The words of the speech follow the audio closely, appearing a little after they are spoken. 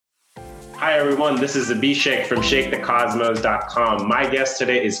Hi, everyone. This is Abhishek from ShakeTheCosmos.com. My guest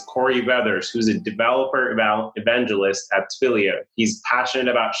today is Corey Weathers, who's a developer evangelist at Twilio. He's passionate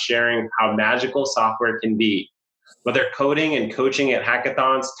about sharing how magical software can be. Whether coding and coaching at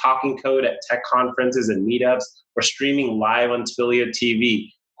hackathons, talking code at tech conferences and meetups, or streaming live on Twilio TV,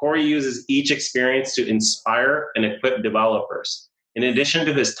 Corey uses each experience to inspire and equip developers. In addition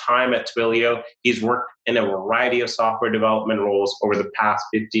to his time at Twilio, he's worked in a variety of software development roles over the past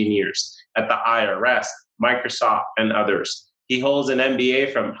 15 years at the IRS, Microsoft, and others. He holds an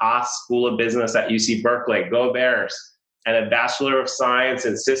MBA from Haas School of Business at UC Berkeley, go Bears, and a Bachelor of Science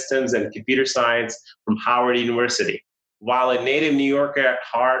in Systems and Computer Science from Howard University. While a native New Yorker at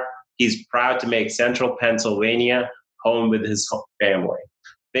heart, he's proud to make Central Pennsylvania home with his family.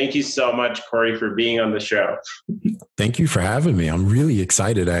 Thank you so much, Corey, for being on the show. Thank you for having me. I'm really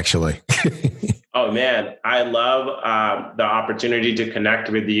excited, actually. Oh, man, I love the opportunity to connect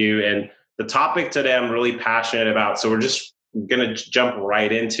with you. And the topic today I'm really passionate about. So we're just going to jump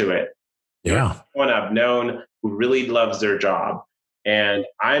right into it. Yeah. Someone I've known who really loves their job. And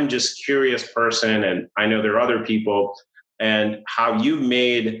I'm just curious person, and I know there are other people, and how you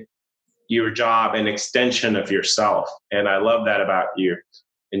made your job an extension of yourself. And I love that about you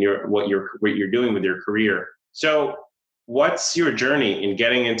and what you're doing with your career. So what's your journey in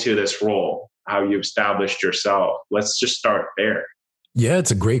getting into this role? How you established yourself? Let's just start there. Yeah,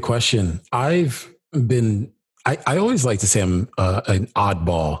 it's a great question. I always like to say I'm an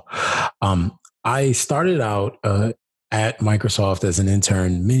oddball. I started out at Microsoft as an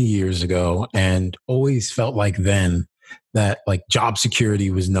intern many years ago and always felt like then that like job security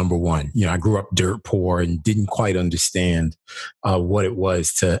was number one. You know, I grew up dirt poor and didn't quite understand what it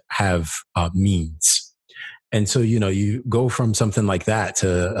was to have means. And so, you know, you go from something like that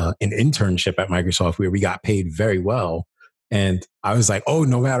to an internship at Microsoft where we got paid very well. And I was like, oh,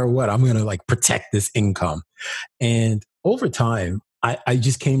 no matter what, I'm going to like protect this income. And over time, I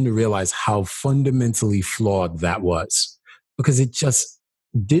just came to realize how fundamentally flawed that was, because it just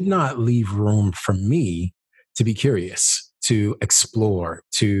did not leave room for me to be curious, to explore,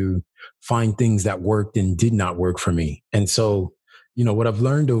 to find things that worked and did not work for me. And so, you know, what I've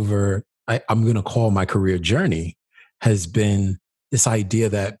learned over, I'm going to call my career journey, has been this idea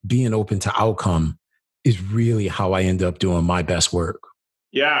that being open to outcome is really how I end up doing my best work.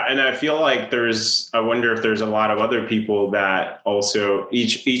 Yeah. And I feel like I wonder if there's a lot of other people that also,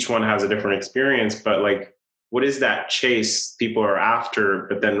 each one has a different experience, but like, what is that chase people are after?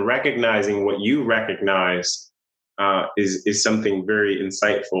 But then recognizing what you recognize is something very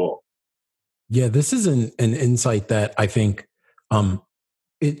insightful. Yeah, this is an insight that I think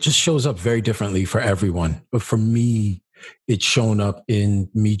it just shows up very differently for everyone. But for me, it's shown up in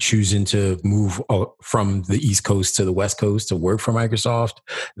me choosing to move from the East Coast to the West Coast to work for Microsoft,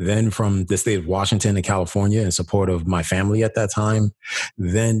 then from the state of Washington to California in support of my family at that time,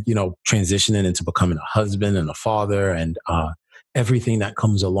 then, you know, transitioning into becoming a husband and a father and everything that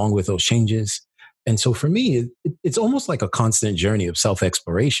comes along with those changes. And so for me, it's almost like a constant journey of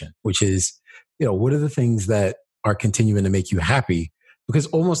self-exploration, which is, you know, what are the things that are continuing to make you happy? Because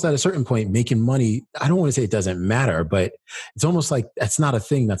almost at a certain point, making money, I don't want to say it doesn't matter, but it's almost like that's not a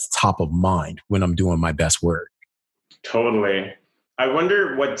thing that's top of mind when I'm doing my best work. Totally. I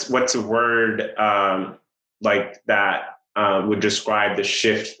wonder what's a word like that would describe the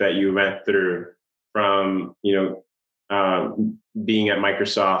shift that you went through from, you know, being at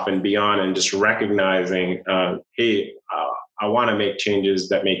Microsoft and beyond, and just recognizing, hey, I want to make changes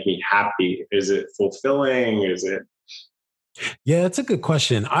that make me happy. Is it fulfilling? Is it? Yeah, that's a good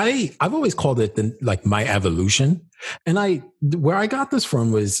question. I've always called it like my evolution. And where I got this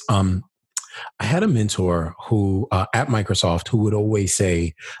from was I had a mentor who at Microsoft who would always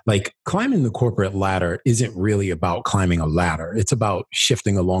say, like, climbing the corporate ladder isn't really about climbing a ladder. It's about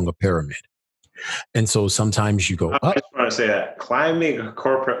shifting along a pyramid. And so sometimes you go up. I just want to say that climbing a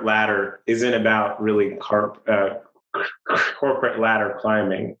corporate ladder isn't about really corporate ladder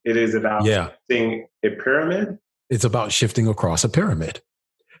climbing. It is about shifting a pyramid. It's about shifting across a pyramid.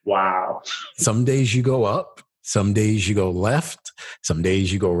 Wow. Some days you go up, some days you go left, some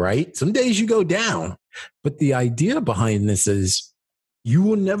days you go right, some days you go down. But the idea behind this is you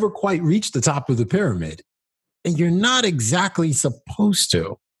will never quite reach the top of the pyramid, and you're not exactly supposed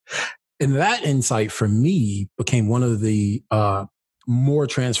to. And that insight for me became one of the more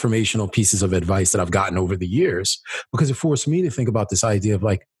transformational pieces of advice that I've gotten over the years, because it forced me to think about this idea of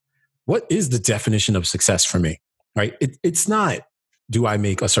like, what is the definition of success for me, right? It's not, do I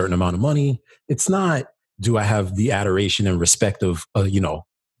make a certain amount of money? It's not, do I have the adoration and respect of,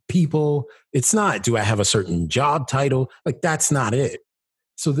 people? It's not, do I have a certain job title? Like, that's not it.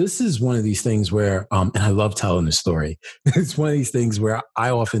 So this is one of these things where, and I love telling the story. It's one of these things where I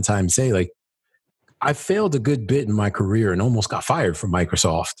oftentimes say, like, I failed a good bit in my career and almost got fired from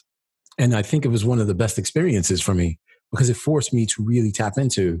Microsoft. And I think it was one of the best experiences for me because it forced me to really tap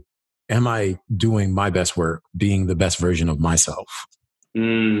into, am I doing my best work, being the best version of myself?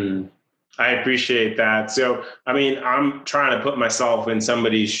 Mm, I appreciate that. So, I mean, I'm trying to put myself in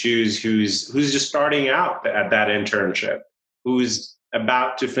somebody's shoes who's just starting out at that internship, who's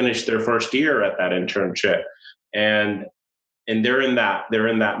about to finish their first year at that internship, and they're in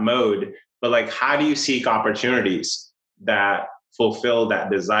that mode. But like, how do you seek opportunities that fulfill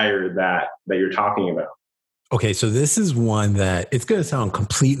that desire that you're talking about? Okay, so this is one that it's going to sound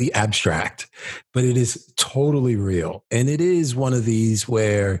completely abstract, but it is totally real. And it is one of these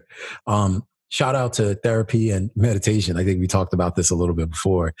where, shout out to therapy and meditation. I think we talked about this a little bit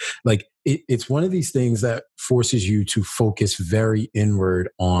before. Like, it's one of these things that forces you to focus very inward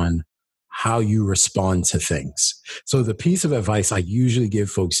on how you respond to things. So, the piece of advice I usually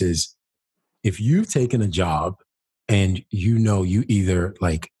give folks is if you've taken a job and you know you either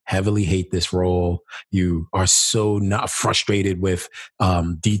like heavily hate this role, you are so not frustrated with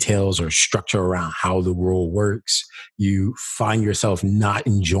details or structure around how the role works, you find yourself not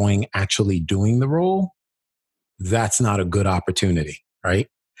enjoying actually doing the role, that's not a good opportunity, right?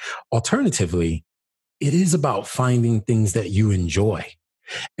 Alternatively, it is about finding things that you enjoy.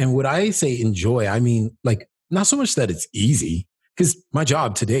 And when I say enjoy, I mean like not so much that it's easy, because my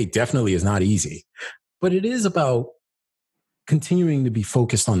job today definitely is not easy, but it is about continuing to be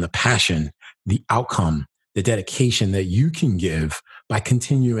focused on the passion, the outcome, the dedication that you can give by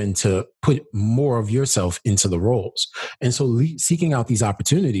continuing to put more of yourself into the roles. And so seeking out these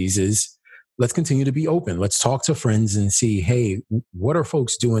opportunities is let's continue to be open. Let's talk to friends and see, hey, what are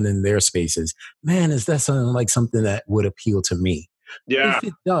folks doing in their spaces? Man, is that something like something that would appeal to me? Yeah. If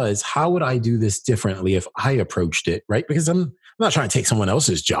it does, how would I do this differently if I approached it, right? Because I'm not trying to take someone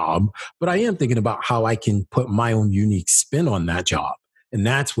else's job, but I am thinking about how I can put my own unique spin on that job. And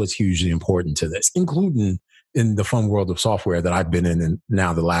that's what's hugely important to this, including in the fun world of software that I've been in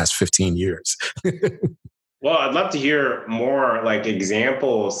now the last 15 years. Well, I'd love to hear more like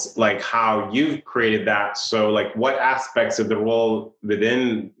examples, like how you've created that. So, like, what aspects of the role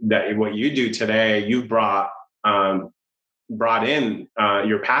within that, what you do today, you brought in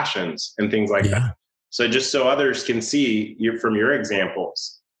your passions and things like that. Yeah. So, just so others can see from your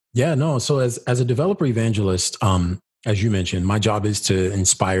examples. Yeah, no. So as a developer evangelist, as you mentioned, my job is to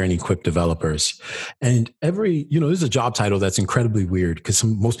inspire and equip developers. And this is a job title that's incredibly weird because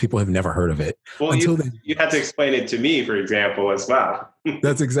most people have never heard of it Well, until you had to explain it to me, for example, as well.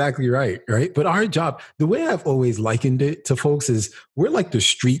 That's exactly right. Right. But our job, the way I've always likened it to folks is we're like the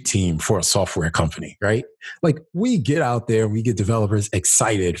street team for a software company, right? Like we get out there, we get developers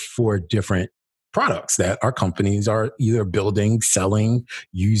excited for different products that our companies are either building, selling,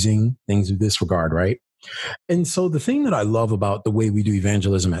 using, things of this regard, right? And so the thing that I love about the way we do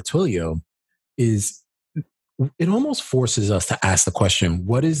evangelism at Twilio is it almost forces us to ask the question,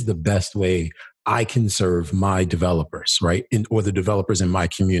 what is the best way I can serve my developers, right? Or the developers in my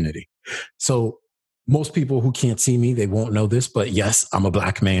community. So most people who can't see me, they won't know this, but yes, I'm a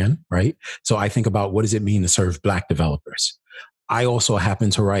Black man, right? So I think about what does it mean to serve Black developers? I also happen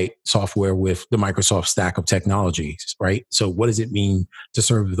to write software with the Microsoft stack of technologies, right? So what does it mean to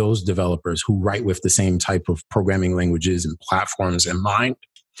serve those developers who write with the same type of programming languages and platforms in mind?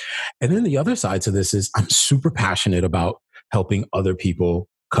 And then the other side to this is I'm super passionate about helping other people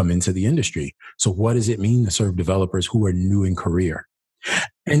come into the industry. So what does it mean to serve developers who are new in career?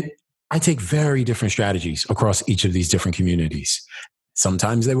 And I take very different strategies across each of these different communities.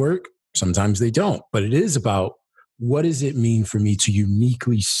 Sometimes they work, sometimes they don't, but it is about what does it mean for me to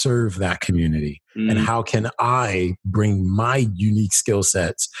uniquely serve that community? And how can I bring my unique skill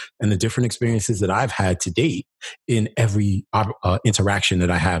sets and the different experiences that I've had to date in every interaction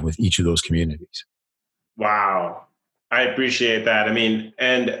that I have with each of those communities? Wow. I appreciate that. I mean,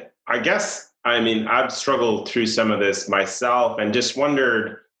 and I've struggled through some of this myself and just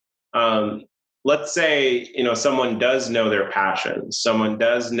wondered, let's say, someone does know their passions, someone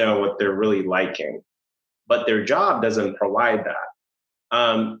does know what they're really liking, but their job doesn't provide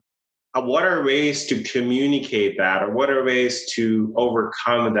that. What are ways to communicate that, or what are ways to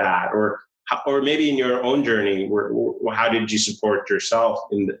overcome that, or maybe in your own journey, how did you support yourself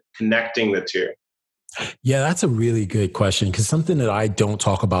in connecting the two? Yeah, that's a really good question because something that I don't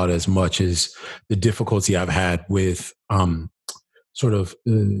talk about as much is the difficulty I've had with sort of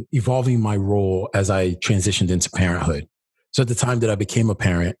evolving my role as I transitioned into parenthood. So at the time that I became a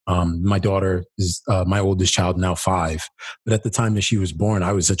parent, my daughter is my oldest child, now 5. But at the time that she was born,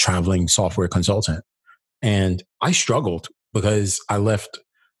 I was a traveling software consultant. And I struggled because I left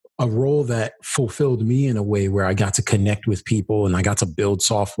a role that fulfilled me in a way where I got to connect with people and I got to build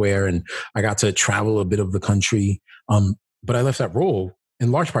software and I got to travel a bit of the country. But I left that role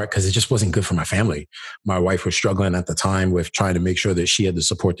in large part because it just wasn't good for my family. My wife was struggling at the time with trying to make sure that she had the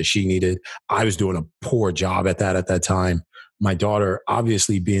support that she needed. I was doing a poor job at that time. My daughter,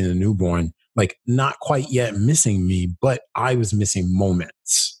 obviously being a newborn, like not quite yet missing me, but I was missing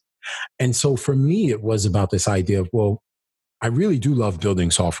moments. And so for me, it was about this idea of, well, I really do love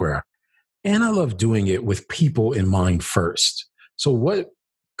building software and I love doing it with people in mind first. So what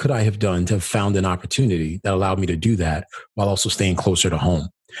could I have done to have found an opportunity that allowed me to do that while also staying closer to home?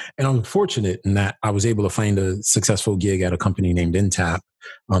 And I'm fortunate in that I was able to find a successful gig at a company named Intap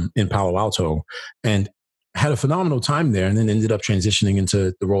in Palo Alto and had a phenomenal time there and then ended up transitioning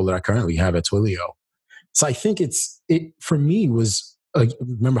into the role that I currently have at Twilio. So I think it for me was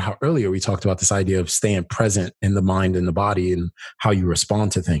remember how earlier we talked about this idea of staying present in the mind and the body and how you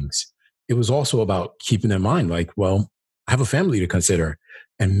respond to things. It was also about keeping in mind, like, well, I have a family to consider,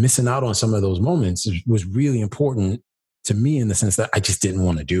 and missing out on some of those moments was really important to me in the sense that I just didn't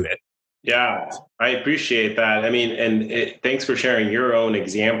want to do it. Yeah, I appreciate that. I mean, thanks for sharing your own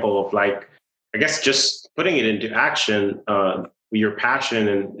example of like, I guess just putting it into action, your passion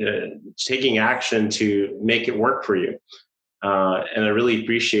and taking action to make it work for you. And I really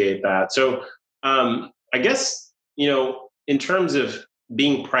appreciate that. So I guess, in terms of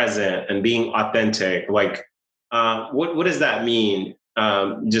being present and being authentic, like what does that mean?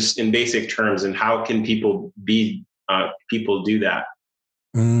 Just in basic terms, and how can people do that?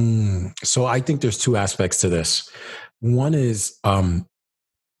 So I think there's two aspects to this. One is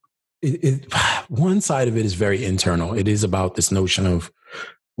one side of it is very internal. It is about this notion of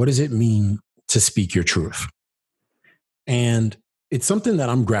what does it mean to speak your truth? And it's something that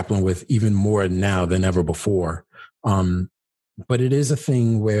I'm grappling with even more now than ever before. But it is a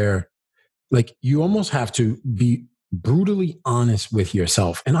thing where, like, you almost have to be brutally honest with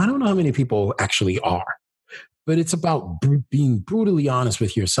yourself. And I don't know how many people actually are, but it's about being brutally honest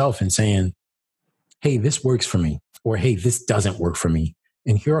with yourself and saying, hey, this works for me, or hey, this doesn't work for me.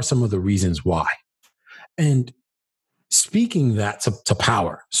 And here are some of the reasons why. And speaking that to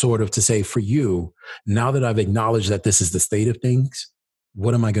power, sort of to say, for you, now that I've acknowledged that this is the state of things,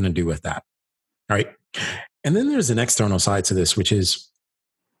 what am I going to do with that? All right. And then there's an external side to this, which is,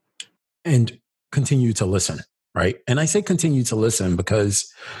 and continue to listen. Right. And I say continue to listen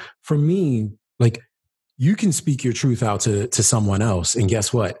because for me, like, you can speak your truth out to someone else. And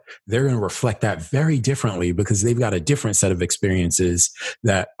guess what? They're going to reflect that very differently because they've got a different set of experiences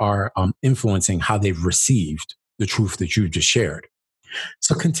that are influencing how they've received the truth that you just shared.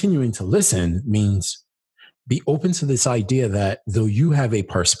 So continuing to listen means be open to this idea that though you have a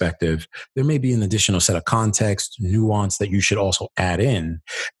perspective, there may be an additional set of context, nuance that you should also add in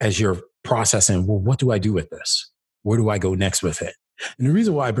as you're processing, well, what do I do with this? Where do I go next with it? And the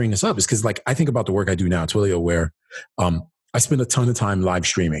reason why I bring this up is because, like, I think about the work I do now at Twilio, where I spend a ton of time live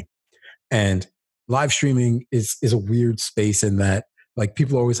streaming. And live streaming is a weird space in that, like,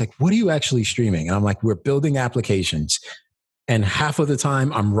 people are always like, what are you actually streaming? And I'm like, we're building applications. And half of the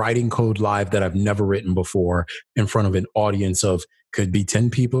time I'm writing code live that I've never written before in front of an audience of could be 10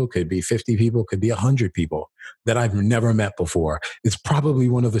 people, could be 50 people, could be 100 people that I've never met before. It's probably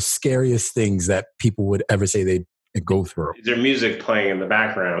one of the scariest things that people would ever say they'd go through. Is there music playing in the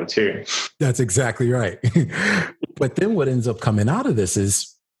background too? That's exactly right. But then what ends up coming out of this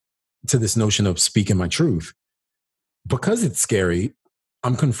is to this notion of speaking my truth. Because it's scary,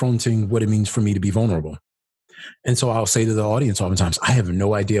 I'm confronting what it means for me to be vulnerable. And so I'll say to the audience oftentimes, I have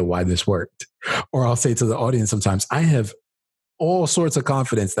no idea why this worked. Or I'll say to the audience sometimes, I have all sorts of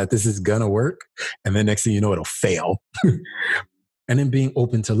confidence that this is going to work. And then next thing you know, it'll fail. And then being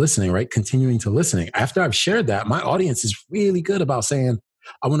open to listening, right? Continuing to listening. After I've shared that, my audience is really good about saying,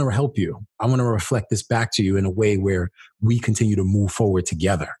 I want to help you. I want to reflect this back to you in a way where we continue to move forward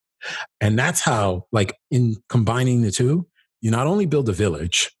together. And that's how, like, in combining the two, you not only build a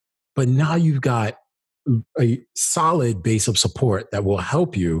village, but now you've got a solid base of support that will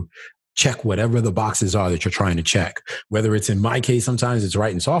help you check whatever the boxes are that you're trying to check. Whether it's, in my case, sometimes it's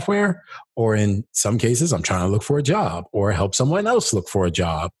writing software, or in some cases, I'm trying to look for a job or help someone else look for a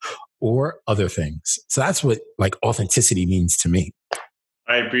job or other things. So that's what, like, authenticity means to me.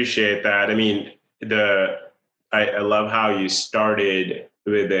 I appreciate that. I mean, I love how you started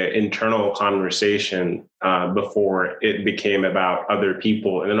with the internal conversation before it became about other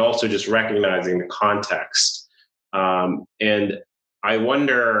people, and then also just recognizing the context. And I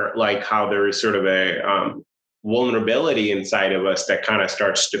wonder like how there is sort of a vulnerability inside of us that kind of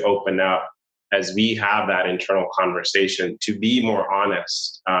starts to open up as we have that internal conversation to be more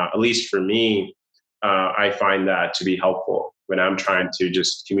honest. At least for me, I find that to be helpful when I'm trying to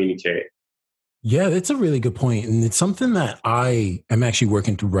just communicate. Yeah, that's a really good point. And it's something that I am actually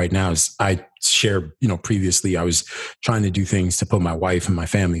working through right now. Is I shared, previously I was trying to do things to put my wife and my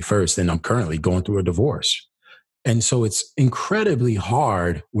family first, and I'm currently going through a divorce. And so it's incredibly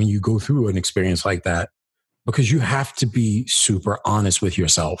hard when you go through an experience like that because you have to be super honest with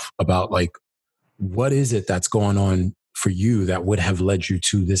yourself about like, what is it that's going on for you that would have led you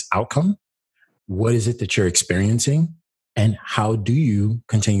to this outcome? What is it that you're experiencing? And how do you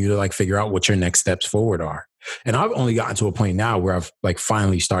continue to like figure out what your next steps forward are? And I've only gotten to a point now where I've like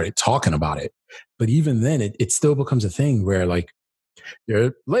finally started talking about it. But even then, it still becomes a thing where like there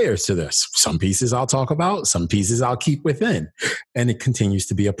are layers to this. Some pieces I'll talk about, some pieces I'll keep within. And it continues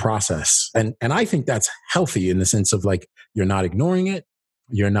to be a process. And I think that's healthy in the sense of like you're not ignoring it,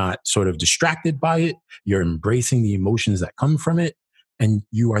 you're not sort of distracted by it, you're embracing the emotions that come from it. And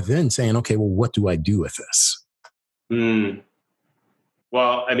you are then saying, okay, well, what do I do with this? Mm.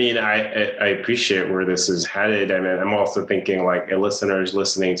 Well, I mean, I appreciate where this is headed. I mean, I'm also thinking like a listener's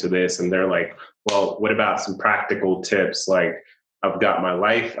listening to this and they're like, well, what about some practical tips? Like I've got my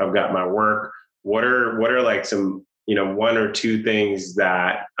life, I've got my work. What are like some, one or two things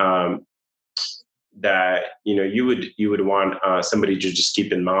that, that, you would want somebody to just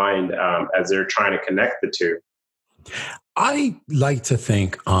keep in mind as they're trying to connect the two? I like to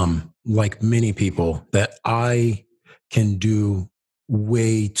think, like many people, that I can do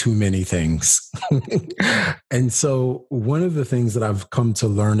way too many things. And so one of the things that I've come to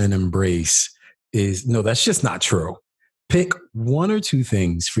learn and embrace is no, that's just not true. Pick one or two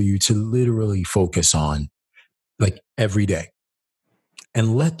things for you to literally focus on like every day.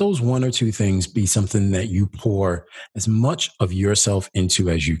 And let those one or two things be something that you pour as much of yourself into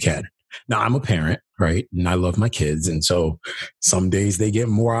as you can. Now, I'm a parent, right? And I love my kids. And so some days they get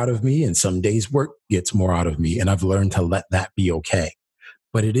more out of me, and some days work gets more out of me. And I've learned to let that be okay.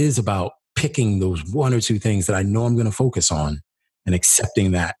 But it is about picking those one or two things that I know I'm going to focus on and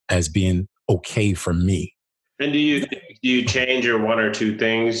accepting that as being okay for me. And do you change your one or two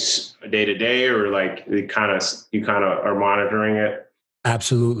things day to day, or like you kind of are monitoring it?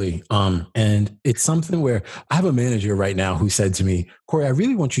 Absolutely. And it's something where I have a manager right now who said to me, Corey, I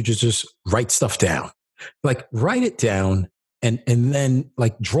really want you to just write stuff down. Like write it down and then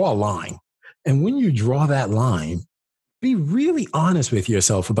like draw a line. And when you draw that line, be really honest with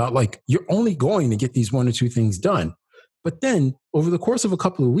yourself about like you're only going to get these one or two things done. But then over the course of a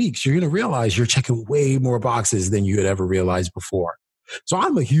couple of weeks, you're going to realize you're checking way more boxes than you had ever realized before. So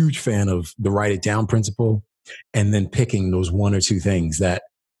I'm a huge fan of the write it down principle and then picking those one or two things that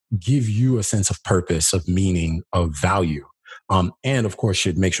give you a sense of purpose, of meaning, of value. And of course,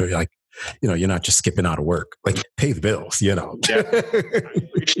 should make sure you're like, you're not just skipping out of work, like pay the bills. Yeah, I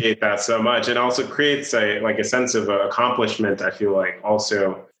appreciate that so much. And also creates a sense of accomplishment, I feel like,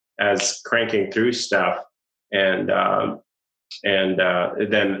 also as cranking through stuff. And then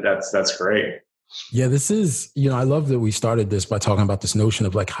that's great. Yeah, this is, I love that we started this by talking about this notion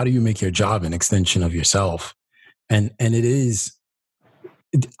of like, how do you make your job an extension of yourself? And it is,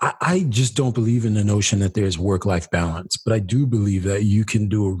 I just don't believe in the notion that there's work-life balance, but I do believe that you can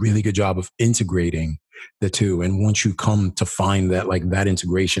do a really good job of integrating the two. And once you come to find that like that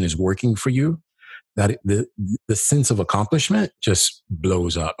integration is working for you, that the sense of accomplishment just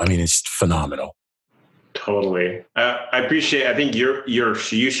blows up. I mean, it's phenomenal. Totally. I appreciate, I think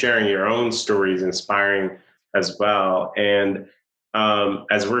you sharing your own stories inspiring as well. And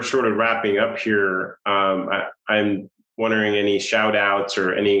as we're sort of wrapping up here, I'm wondering any shout outs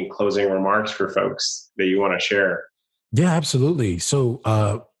or any closing remarks for folks that you want to share. Yeah, absolutely. So,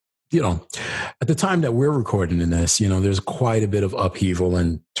 at the time that we're recording in this, there's quite a bit of upheaval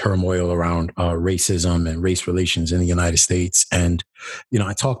and turmoil around racism and race relations in the United States. And,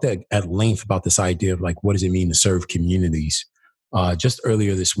 I talked at length about this idea of like, what does it mean to serve communities? Just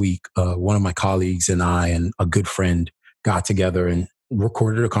earlier this week, one of my colleagues and I and a good friend got together and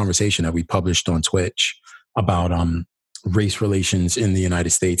recorded a conversation that we published on Twitch about race relations in the United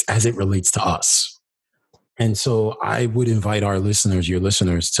States as it relates to us. And so I would invite your listeners,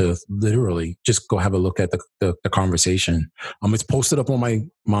 to literally just go have a look at the conversation. It's posted up on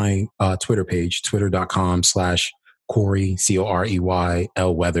my Twitter page, twitter.com/Corey,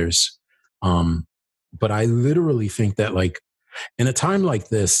 COREYL Weathers. But I literally think that like in a time like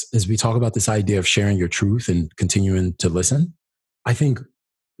this, as we talk about this idea of sharing your truth and continuing to listen, I think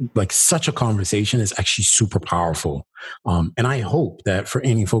like such a conversation is actually super powerful. And I hope that for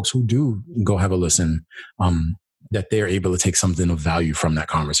any folks who do go have a listen, that they're able to take something of value from that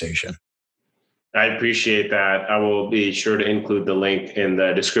conversation. I appreciate that. I will be sure to include the link in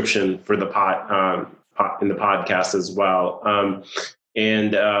the description for the in the podcast as well.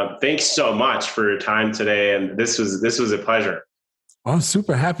 And thanks so much for your time today. And this was a pleasure. I'm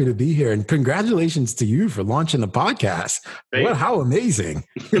super happy to be here, and congratulations to you for launching the podcast. How amazing.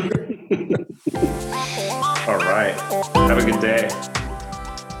 All right. Have a good day.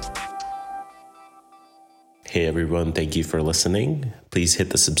 Hey everyone, thank you for listening. Please hit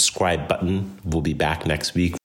the subscribe button. We'll be back next week